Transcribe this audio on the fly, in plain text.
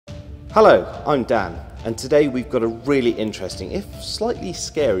Hello, I'm Dan, and today we've got a really interesting, if slightly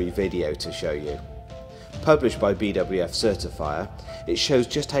scary video to show you. Published by BWF Certifier, it shows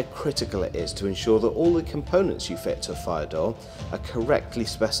just how critical it is to ensure that all the components you fit to a fire door are correctly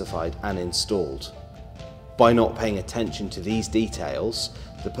specified and installed. By not paying attention to these details,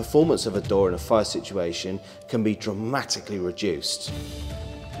 the performance of a door in a fire situation can be dramatically reduced.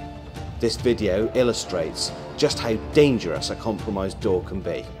 This video illustrates just how dangerous a compromised door can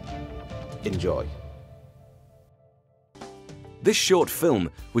be. Enjoy. This short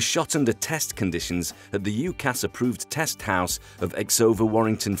film was shot under test conditions at the UCAS-approved test house of Exover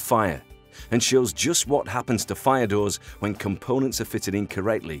Warrington Fire and shows just what happens to fire doors when components are fitted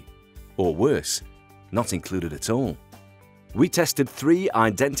incorrectly, or worse, not included at all. We tested 3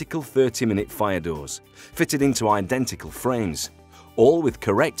 identical 30-minute fire doors, fitted into identical frames, all with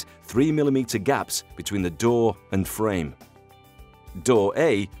correct 3mm gaps between the door and frame. Door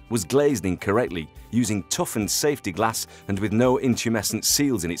A was glazed incorrectly, using toughened safety glass and with no intumescent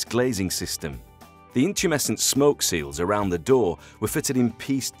seals in its glazing system. The intumescent smoke seals around the door were fitted in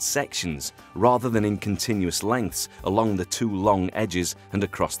pieced sections rather than in continuous lengths along the 2 long edges and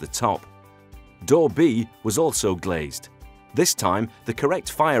across the top. Door B was also glazed. This time, the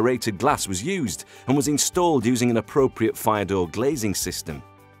correct fire-rated glass was used and was installed using an appropriate fire door glazing system.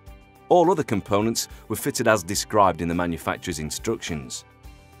 All other components were fitted as described in the manufacturer's instructions.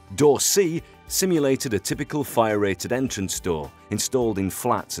 Door C simulated a typical fire-rated entrance door installed in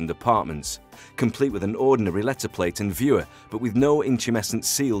flats and apartments, complete with an ordinary letter plate and viewer, but with no intumescent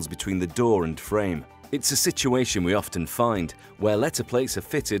seals between the door and frame. It's a situation we often find where letter plates are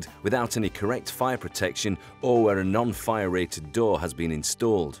fitted without any correct fire protection or where a non-fire rated door has been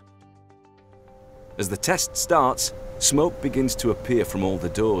installed. As the test starts, smoke begins to appear from all the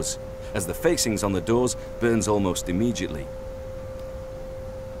doors, as the facings on the doors burns almost immediately.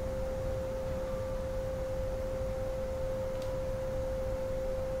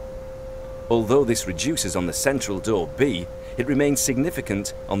 Although this reduces on the central door B, it remains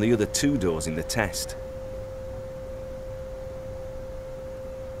significant on the other 2 doors in the test.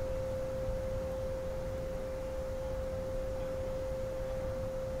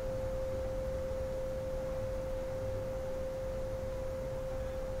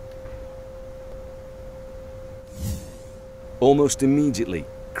 Almost immediately,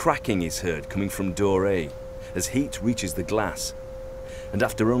 cracking is heard coming from door A as heat reaches the glass. And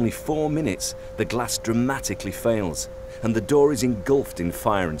after only 4 minutes, the glass dramatically fails and the door is engulfed in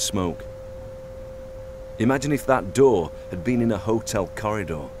fire and smoke. Imagine if that door had been in a hotel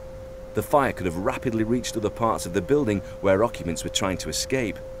corridor. The fire could have rapidly reached other parts of the building where occupants were trying to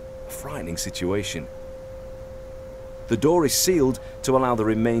escape. A frightening situation. The door is sealed to allow the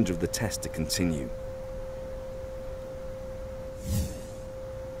remainder of the test to continue.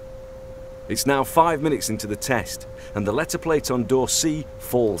 It's now 5 minutes into the test, and the letter plate on door C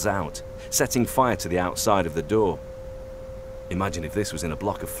falls out, setting fire to the outside of the door. Imagine if this was in a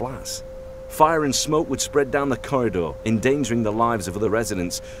block of flats. Fire and smoke would spread down the corridor, endangering the lives of other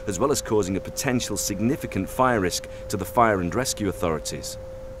residents, as well as causing a potential significant fire risk to the fire and rescue authorities.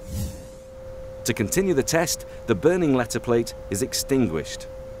 To continue the test, the burning letter plate is extinguished,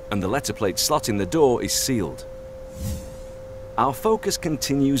 and the letter plate slot in the door is sealed. Our focus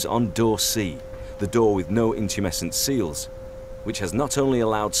continues on door C, the door with no intumescent seals, which has not only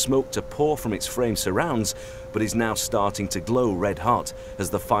allowed smoke to pour from its frame surrounds, but is now starting to glow red hot as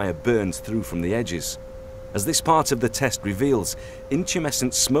the fire burns through from the edges. As this part of the test reveals,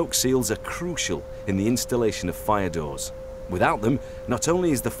 intumescent smoke seals are crucial in the installation of fire doors. Without them, not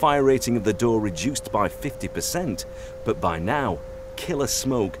only is the fire rating of the door reduced by 50%, but by now, killer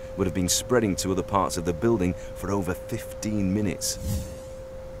smoke would have been spreading to other parts of the building for over 15 minutes.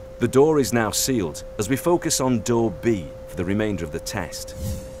 The door is now sealed as we focus on door B for the remainder of the test.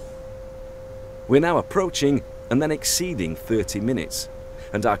 We're now approaching and then exceeding 30 minutes,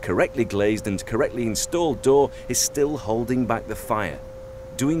 and our correctly glazed and correctly installed door is still holding back the fire,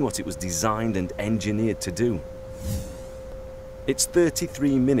 doing what it was designed and engineered to do. It's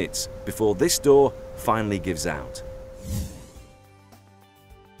 33 minutes before this door finally gives out.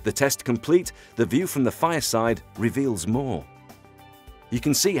 The test complete, the view from the fire side reveals more. You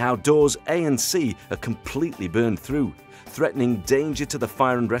can see how doors A and C are completely burned through, threatening danger to the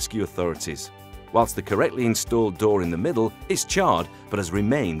fire and rescue authorities, whilst the correctly installed door in the middle is charred but has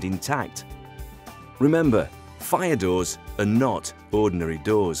remained intact. Remember, fire doors are not ordinary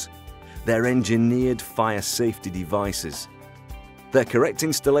doors. They're engineered fire safety devices. Their correct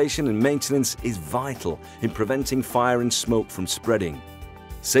installation and maintenance is vital in preventing fire and smoke from spreading,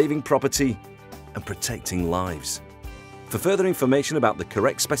 saving property and protecting lives. For further information about the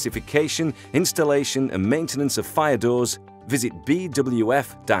correct specification, installation and maintenance of fire doors, visit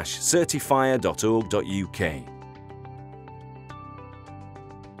bwf-certifier.org.uk.